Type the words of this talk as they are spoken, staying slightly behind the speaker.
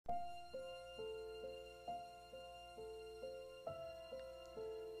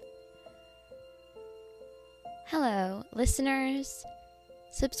Hello, listeners,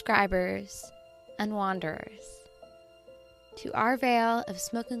 subscribers, and wanderers, to our Vale of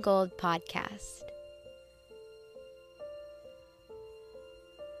Smoke and Gold podcast.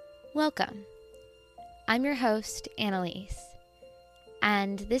 Welcome. I'm your host, Annalise,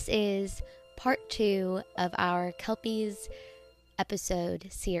 and this is part 2 of our Kelpies episode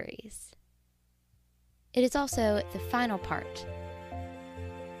series. It is also the final part.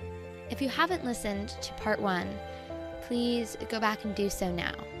 If you haven't listened to part 1, please go back and do so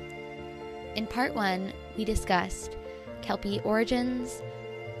now. In part 1, we discussed Kelpie origins,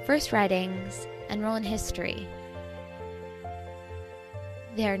 first writings, and role in history,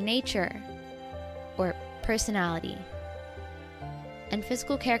 their nature, or personality, and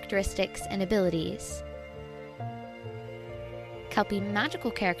physical characteristics and abilities, Kelpie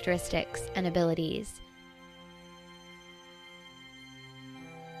magical characteristics and abilities,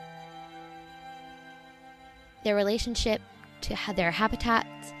 their relationship to their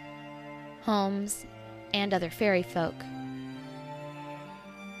habitats, homes, and other fairy folk,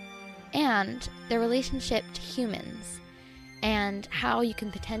 and their relationship to humans, and how you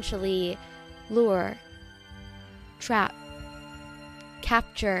can potentially lure, trap,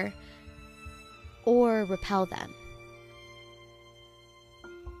 capture, or repel them.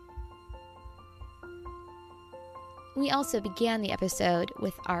 We also began the episode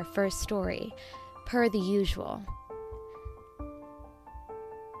with our first story, per the usual.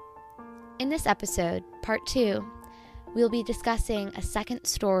 In this episode, part 2, we'll be discussing a second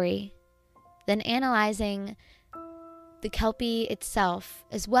story, then analyzing the Kelpie itself,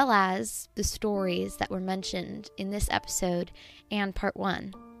 as well as the stories that were mentioned in this episode and part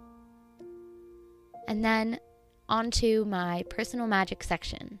 1. And then onto my personal magic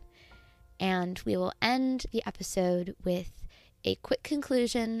section, and we will end the episode with a quick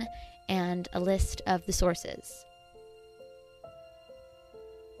conclusion and a list of the sources.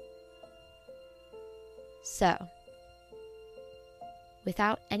 So,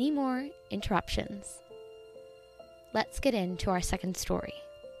 without any more interruptions, let's get into our second story.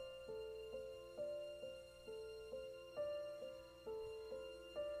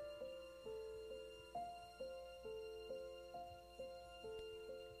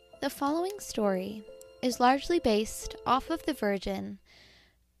 The following story is largely based off of the Virgin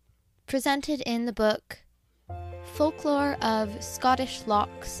presented in the book Folklore of Scottish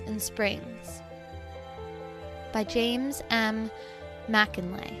Lochs and Springs by James M.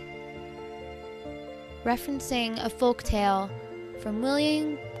 Mackinlay, referencing a folktale from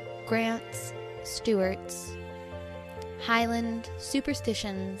William Grant Stewart's Highland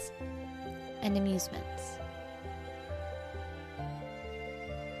Superstitions and Amusements.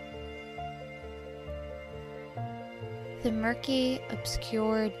 The murky,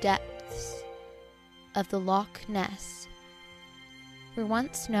 obscure depths of the Loch Ness were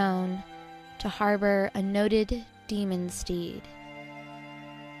once known to harbor a noted demon steed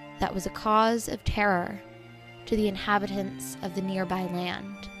that was a cause of terror to the inhabitants of the nearby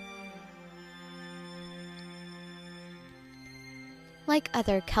land. Like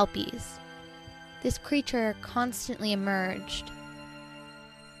other Kelpies, this creature constantly emerged,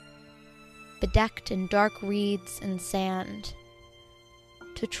 bedecked in dark reeds and sand,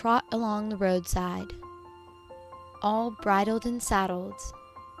 to trot along the roadside, all bridled and saddled,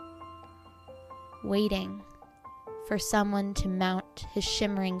 waiting for someone to mount his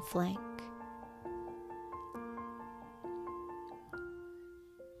shimmering flank.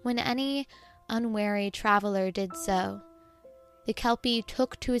 When any unwary traveler did so, the Kelpie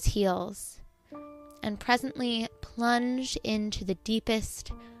took to his heels and presently plunged into the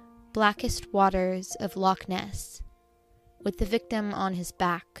deepest, blackest waters of Loch Ness, with the victim on his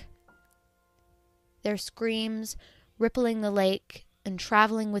back, their screams rippling the lake and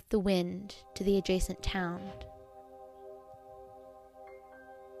traveling with the wind to the adjacent town.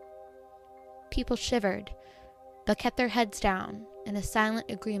 People shivered, but kept their heads down in a silent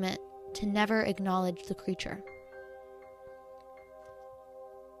agreement to never acknowledge the creature.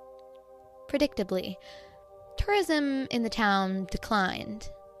 Predictably, tourism in the town declined,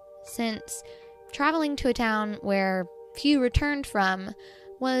 since traveling to a town where few returned from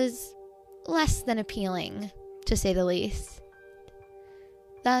was less than appealing, to say the least,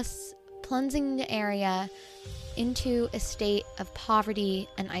 thus plunging the area into a state of poverty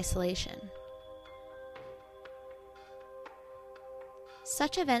and isolation.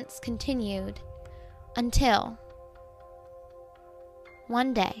 Such events continued until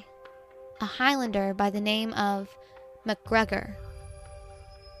one day, a Highlander by the name of MacGregor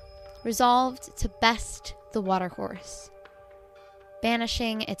resolved to best the water horse,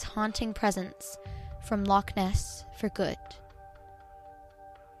 banishing its haunting presence from Loch Ness for good.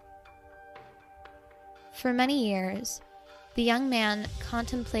 For many years, the young man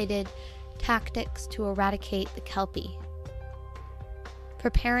contemplated tactics to eradicate the Kelpie,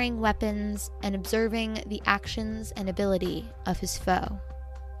 preparing weapons and observing the actions and ability of his foe.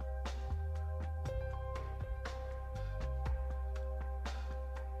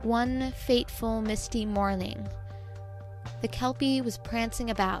 One fateful misty morning, the Kelpie was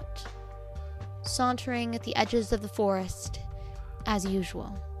prancing about, sauntering at the edges of the forest as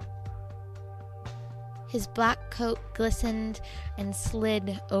usual. His black coat glistened and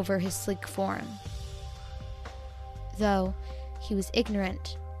slid over his sleek form, though he was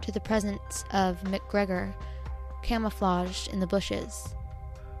ignorant to the presence of MacGregor camouflaged in the bushes,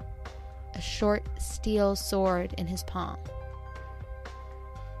 a short steel sword in his palm.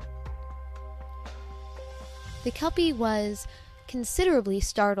 The Kelpie was considerably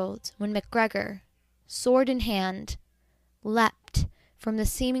startled when MacGregor, sword in hand, leapt from the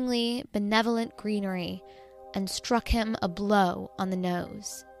seemingly benevolent greenery and struck him a blow on the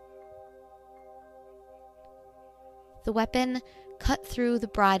nose. The weapon cut through the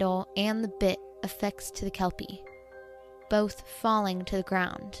bridle and the bit affixed to the Kelpie, both falling to the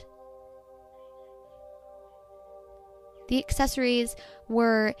ground. The accessories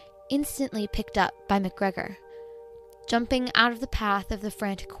were instantly picked up by MacGregor, jumping out of the path of the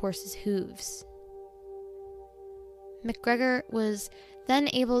frantic horse's hooves. MacGregor was then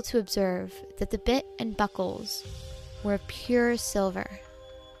able to observe that the bit and buckles were of pure silver,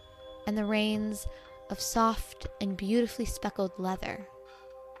 and the reins of soft and beautifully speckled leather.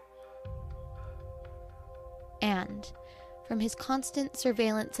 And, from his constant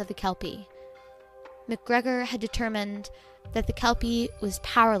surveillance of the Kelpie, MacGregor had determined that the Kelpie was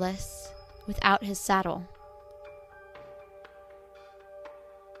powerless without his saddle.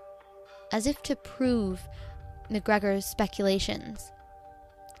 As if to prove MacGregor's speculations,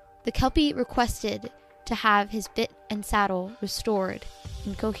 the Kelpie requested to have his bit and saddle restored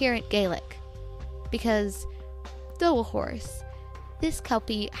in coherent Gaelic, because, though a horse, this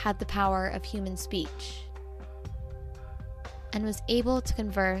Kelpie had the power of human speech, and was able to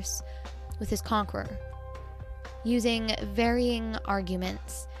converse with his conqueror, using varying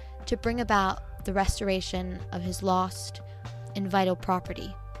arguments to bring about the restoration of his lost and vital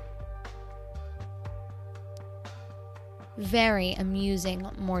property. Very amusing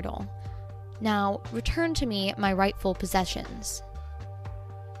mortal. Now return to me my rightful possessions.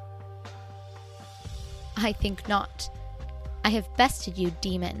 I think not. I have bested you,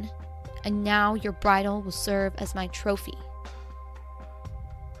 demon, and now your bridle will serve as my trophy.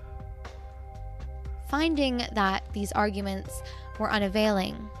 Finding that these arguments were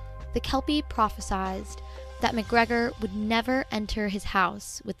unavailing, the Kelpie prophesied that MacGregor would never enter his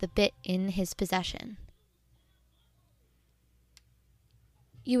house with the bit in his possession.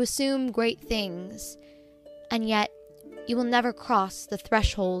 You assume great things, and yet you will never cross the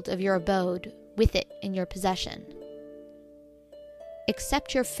threshold of your abode with it in your possession.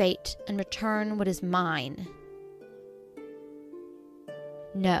 Accept your fate and return what is mine.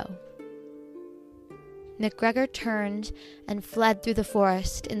 No. MacGregor turned and fled through the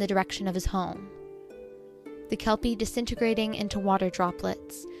forest in the direction of his home, the Kelpie disintegrating into water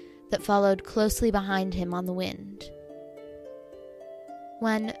droplets that followed closely behind him on the wind.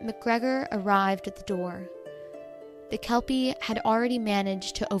 When MacGregor arrived at the door, the Kelpie had already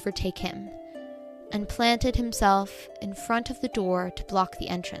managed to overtake him and planted himself in front of the door to block the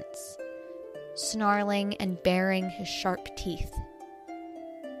entrance, snarling and baring his sharp teeth.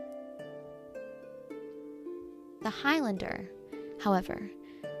 The Highlander, however,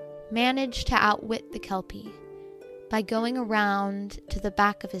 managed to outwit the Kelpie by going around to the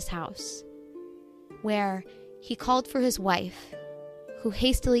back of his house, where he called for his wife, who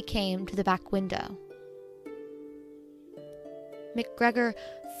hastily came to the back window. MacGregor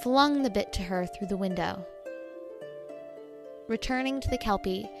flung the bit to her through the window. Returning to the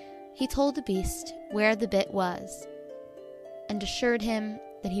Kelpie, he told the beast where the bit was, and assured him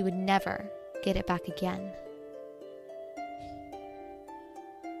that he would never get it back again.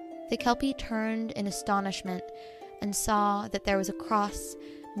 The Kelpie turned in astonishment and saw that there was a cross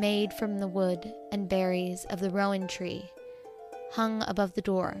made from the wood and berries of the rowan tree hung above the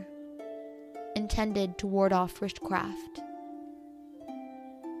door, intended to ward off witchcraft.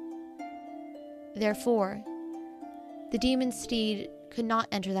 Therefore, the demon steed could not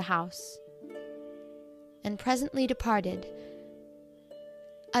enter the house, and presently departed,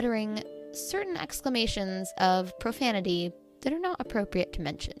 uttering certain exclamations of profanity that are not appropriate to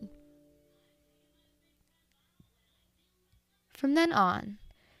mention. From then on,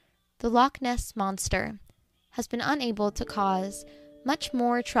 the Loch Ness Monster has been unable to cause much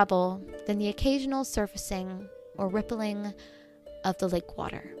more trouble than the occasional surfacing or rippling of the lake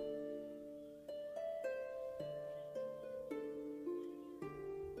water.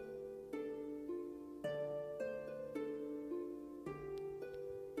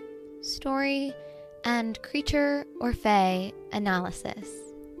 Story and creature or fae analysis.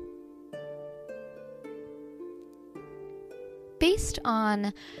 Based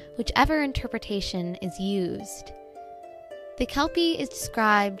on whichever interpretation is used, the Kelpie is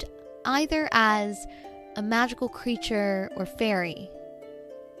described either as a magical creature or fairy,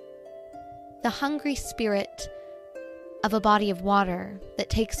 the hungry spirit of a body of water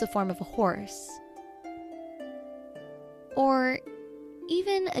that takes the form of a horse, or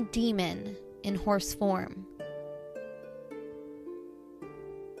even a demon in horse form.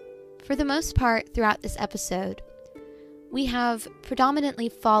 For the most part throughout this episode, we have predominantly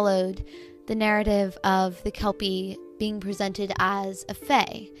followed the narrative of the Kelpie being presented as a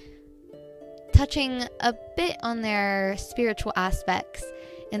fae, touching a bit on their spiritual aspects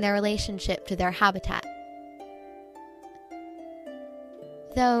in their relationship to their habitat.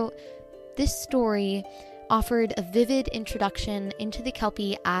 Though this story offered a vivid introduction into the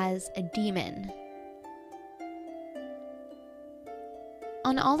Kelpie as a demon.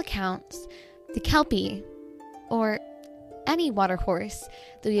 On all accounts, the Kelpie, or any water horse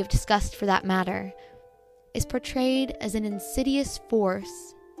that we have discussed for that matter, is portrayed as an insidious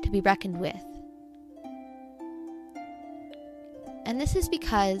force to be reckoned with. And this is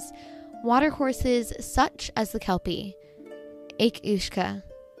because water horses such as the Kelpie, Eik Ushka,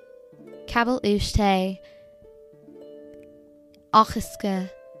 Cabal Ushte, Achiska,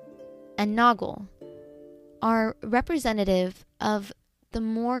 and Noggle are representative of the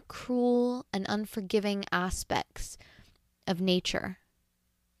more cruel and unforgiving aspects of nature.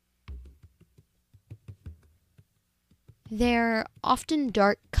 Their often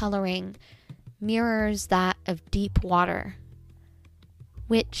dark coloring mirrors that of deep water,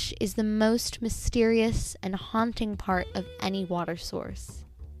 which is the most mysterious and haunting part of any water source.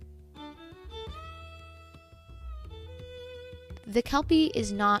 The Kelpie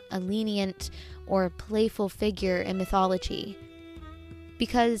is not a lenient or playful figure in mythology,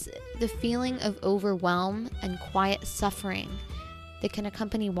 because the feeling of overwhelm and quiet suffering that can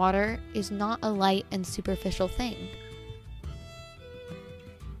accompany water is not a light and superficial thing.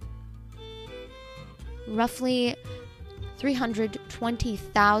 Roughly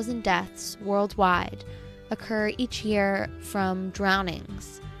 320,000 deaths worldwide occur each year from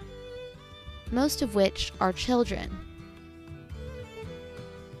drownings, most of which are children.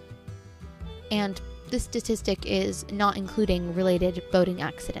 And this statistic is not including related boating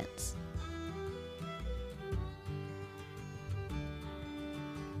accidents.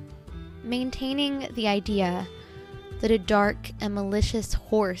 Maintaining the idea that a dark and malicious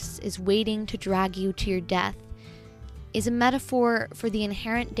horse is waiting to drag you to your death is a metaphor for the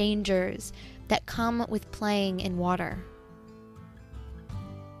inherent dangers that come with playing in water.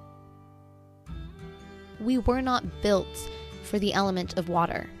 We were not built for the element of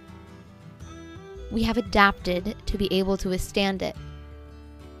water. We have adapted to be able to withstand it,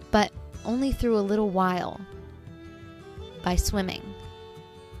 but only through a little while, by swimming.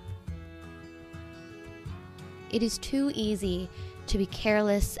 It is too easy to be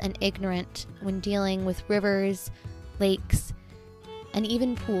careless and ignorant when dealing with rivers, lakes, and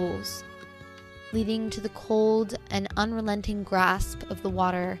even pools, leading to the cold and unrelenting grasp of the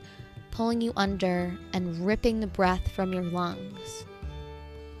water pulling you under and ripping the breath from your lungs.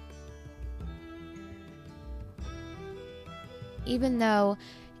 Even though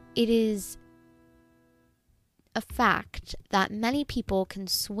it is a fact that many people can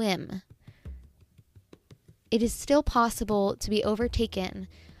swim, it is still possible to be overtaken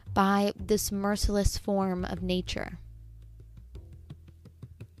by this merciless form of nature.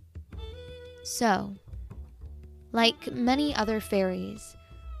 So, like many other fairies,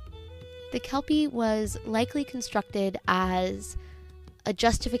 the Kelpie was likely constructed as a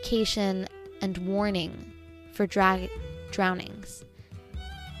justification and warning for drownings,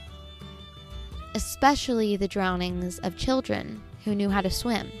 especially the drownings of children who knew how to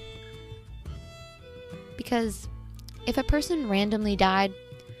swim. Because if a person randomly died,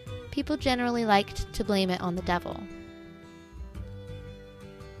 people generally liked to blame it on the devil.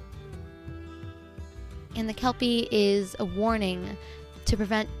 And the Kelpie is a warning to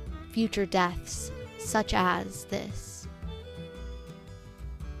prevent future deaths such as this.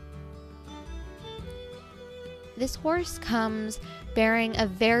 This horse comes bearing a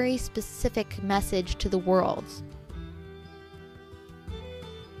very specific message to the world.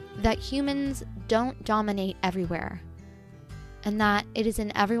 that humans don't dominate everywhere, and that it is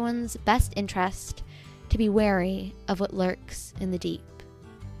in everyone's best interest to be wary of what lurks in the deep.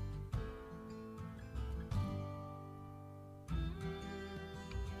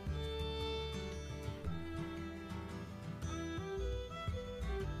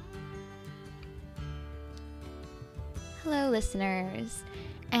 Hello, listeners,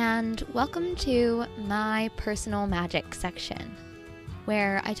 and welcome to my personal magic section,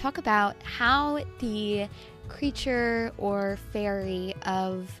 where I talk about how the creature or fairy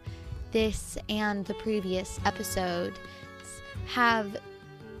of this and the previous episodes have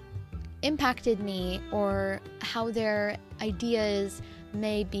impacted me, or how their ideas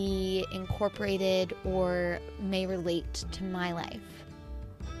may be incorporated or may relate to my life.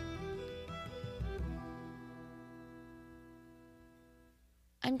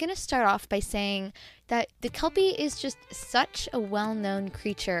 I'm going to start off by saying that the Kelpie is just such a well-known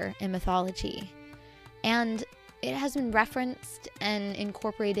creature in mythology, and it has been referenced and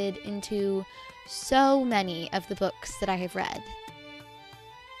incorporated into so many of the books that I have read.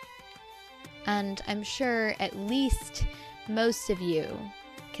 And I'm sure at least most of you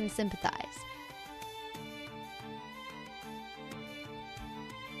can sympathize.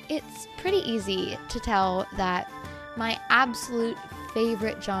 It's pretty easy to tell that my absolute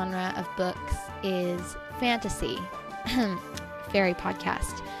favorite genre of books is fantasy, fairy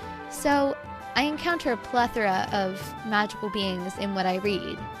podcast. So I encounter a plethora of magical beings in what I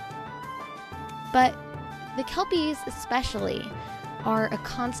read. But the Kelpies especially are a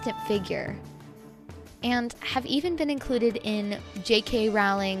constant figure, and have even been included in J.K.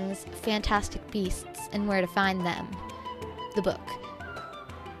 Rowling's Fantastic Beasts and Where to Find Them, the book,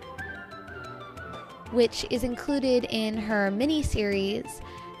 which is included in her mini-series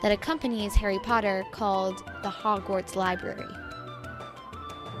that accompanies Harry Potter called The Hogwarts Library.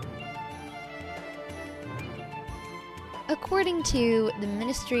 According to the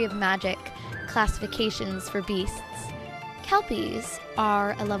Ministry of Magic classifications for beasts, Kelpies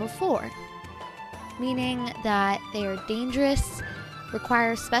are a level 4, meaning that they are dangerous,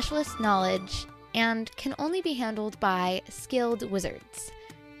 require specialist knowledge, and can only be handled by skilled wizards.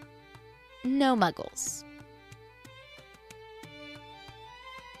 No muggles.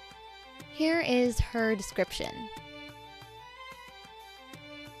 Here is her description.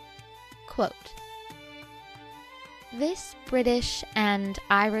 Quote, "This British and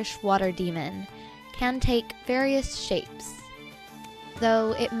Irish water demon can take various shapes,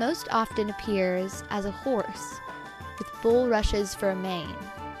 though it most often appears as a horse with bulrushes for a mane.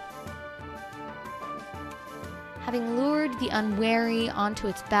 Having lured the unwary onto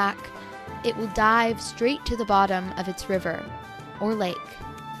its back, it will dive straight to the bottom of its river or lake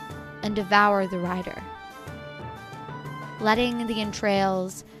and devour the rider, letting the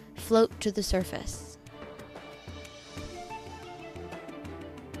entrails float to the surface."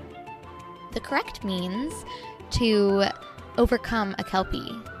 The correct means to overcome a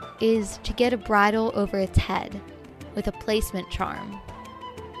Kelpie is to get a bridle over its head with a placement charm,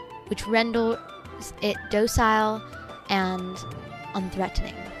 which renders it docile and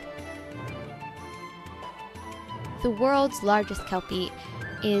unthreatening. The world's largest Kelpie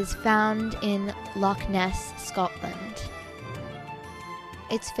is found in Loch Ness, Scotland.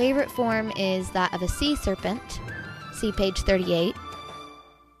 Its favorite form is that of a sea serpent, see page 38,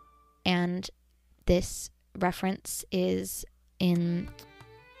 and this reference is in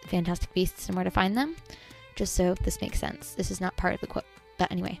Fantastic Beasts and Where to Find Them, just so this makes sense. This is not part of the quote,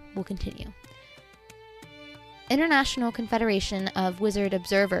 but anyway, we'll continue. International Confederation of Wizard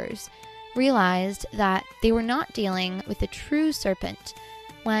Observers realized that they were not dealing with a true serpent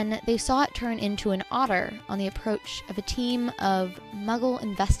when they saw it turn into an otter on the approach of a team of Muggle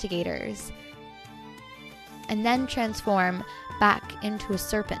investigators, and then transform back into a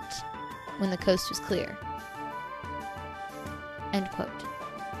serpent when the coast was clear. End quote.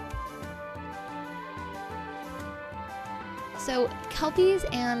 So, Kelpies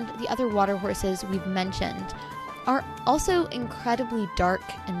and the other water horses we've mentioned are also incredibly dark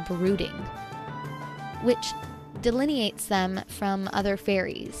and brooding, which delineates them from other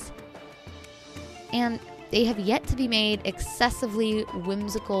fairies. And they have yet to be made excessively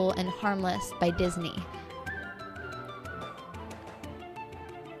whimsical and harmless by Disney.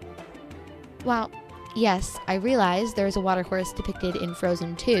 While, yes, I realize there is a water horse depicted in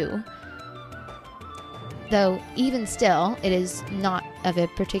Frozen 2, though even still, it is not of a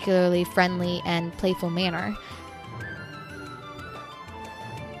particularly friendly and playful manner.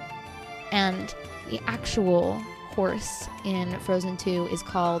 And the actual horse in Frozen 2 is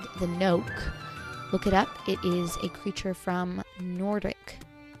called the Noke. Look it up. It is a creature from Nordic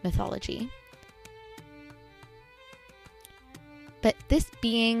mythology. But this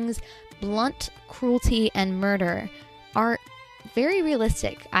being's blunt cruelty and murder are very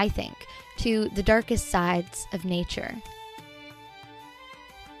realistic, I think, to the darkest sides of nature.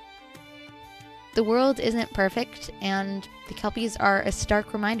 The world isn't perfect, and the Kelpies are a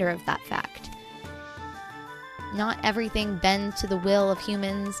stark reminder of that fact. Not everything bends to the will of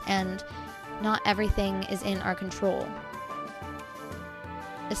humans, and not everything is in our control.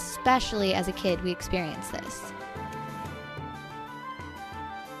 Especially as a kid, we experience this.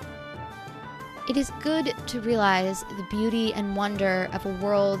 It is good to realize the beauty and wonder of a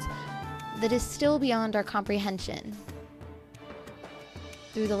world that is still beyond our comprehension,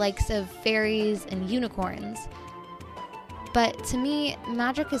 through the likes of fairies and unicorns. But to me,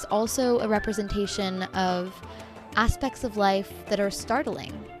 magic is also a representation of aspects of life that are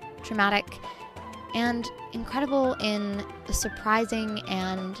startling, traumatic, and incredible in a surprising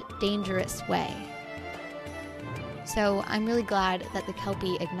and dangerous way. So I'm really glad that the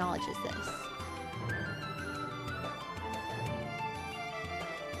Kelpie acknowledges this.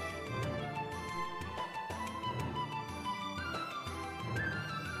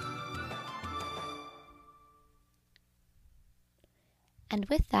 And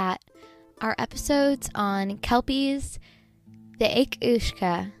with that, our episodes on Kelpies, the Eik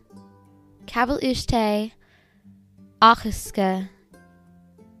Ushka, Kabel Ushte, Achuska,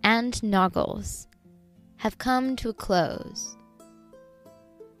 and Noggles have come to a close.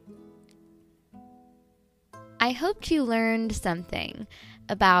 I hoped you learned something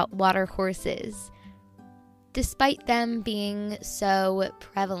about water horses, despite them being so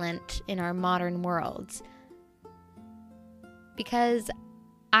prevalent in our modern world. Because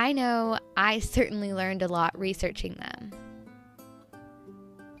I know I certainly learned a lot researching them.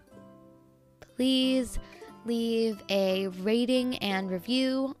 Please leave a rating and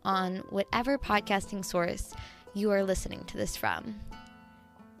review on whatever podcasting source you are listening to this from.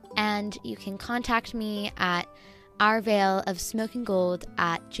 And you can contact me at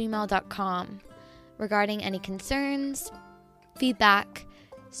ourveilofsmokinggold@gmail.com regarding any concerns, feedback,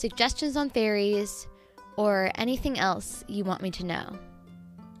 suggestions on fairies, or anything else you want me to know.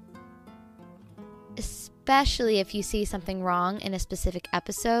 Especially if you see something wrong in a specific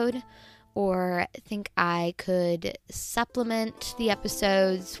episode, or think I could supplement the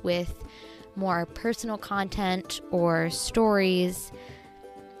episodes with more personal content or stories,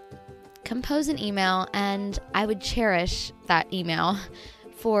 compose an email and I would cherish that email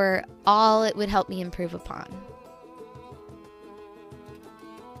for all it would help me improve upon.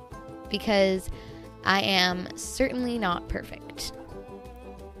 Because I am certainly not perfect.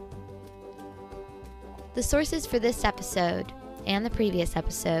 The sources for this episode and the previous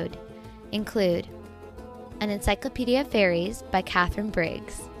episode include An Encyclopedia of Fairies by Catherine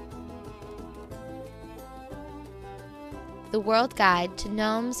Briggs, The World Guide to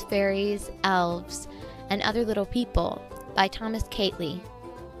Gnomes, Fairies, Elves, and Other Little People by Thomas Cately.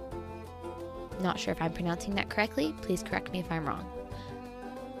 Not sure if I'm pronouncing that correctly. Please correct me if I'm wrong.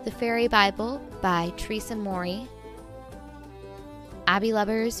 The Fairy Bible by Teresa Mori, Abbey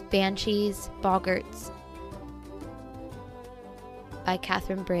Lovers, Banshees, Boggarts by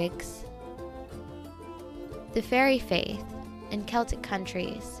Catherine Briggs, The Fairy Faith in Celtic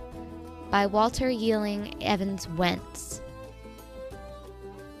Countries by Walter Yealing Evans Wentz,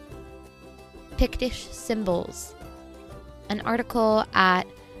 Pictish Symbols, an article at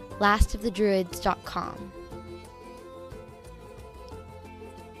lastofthedruids.com.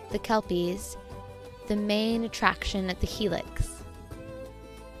 The Kelpies, the main attraction at the Helix.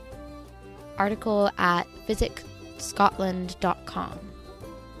 Article at visicscotland.com.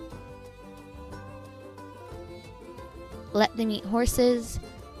 Let Them Eat Horses.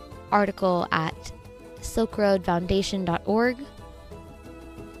 Article at silkroadfoundation.org.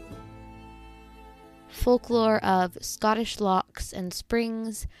 Folklore of Scottish Lochs and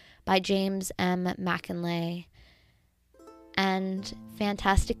Springs by James M. McInlay. And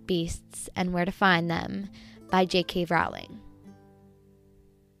Fantastic Beasts and Where to Find Them by J.K. Rowling.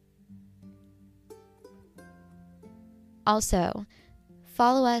 Also,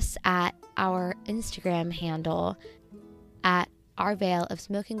 follow us at our Instagram handle at Our Veil of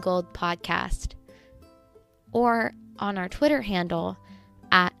Smoking Gold Podcast, or on our Twitter handle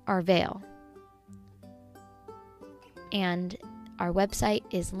at Our Veil. And our website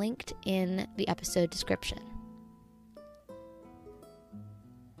is linked in the episode description.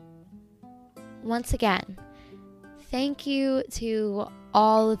 Once again, thank you to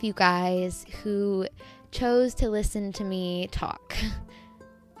all of you guys who chose to listen to me talk.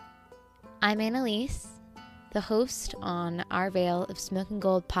 I'm Annalise, the host on Our Veil of Smoke and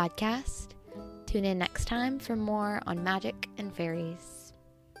Gold podcast. Tune in next time for more on magic and fairies.